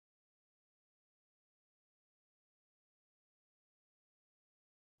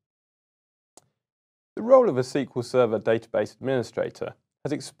The role of a SQL Server Database Administrator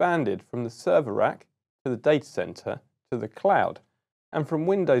has expanded from the server rack to the data center to the cloud, and from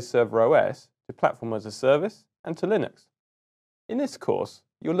Windows Server OS to Platform as a Service and to Linux. In this course,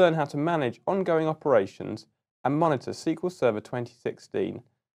 you'll learn how to manage ongoing operations and monitor SQL Server 2016,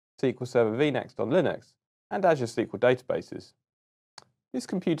 SQL Server v.Next on Linux, and Azure SQL Databases. This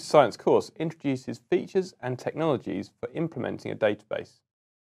computer science course introduces features and technologies for implementing a database.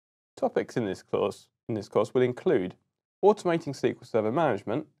 Topics in this course will include automating SQL Server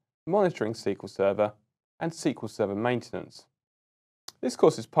Management, monitoring SQL Server, and SQL Server Maintenance. This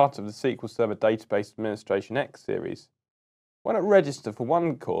course is part of the SQL Server Database Administration X series. Why not register for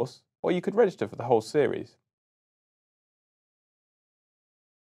one course, or you could register for the whole series.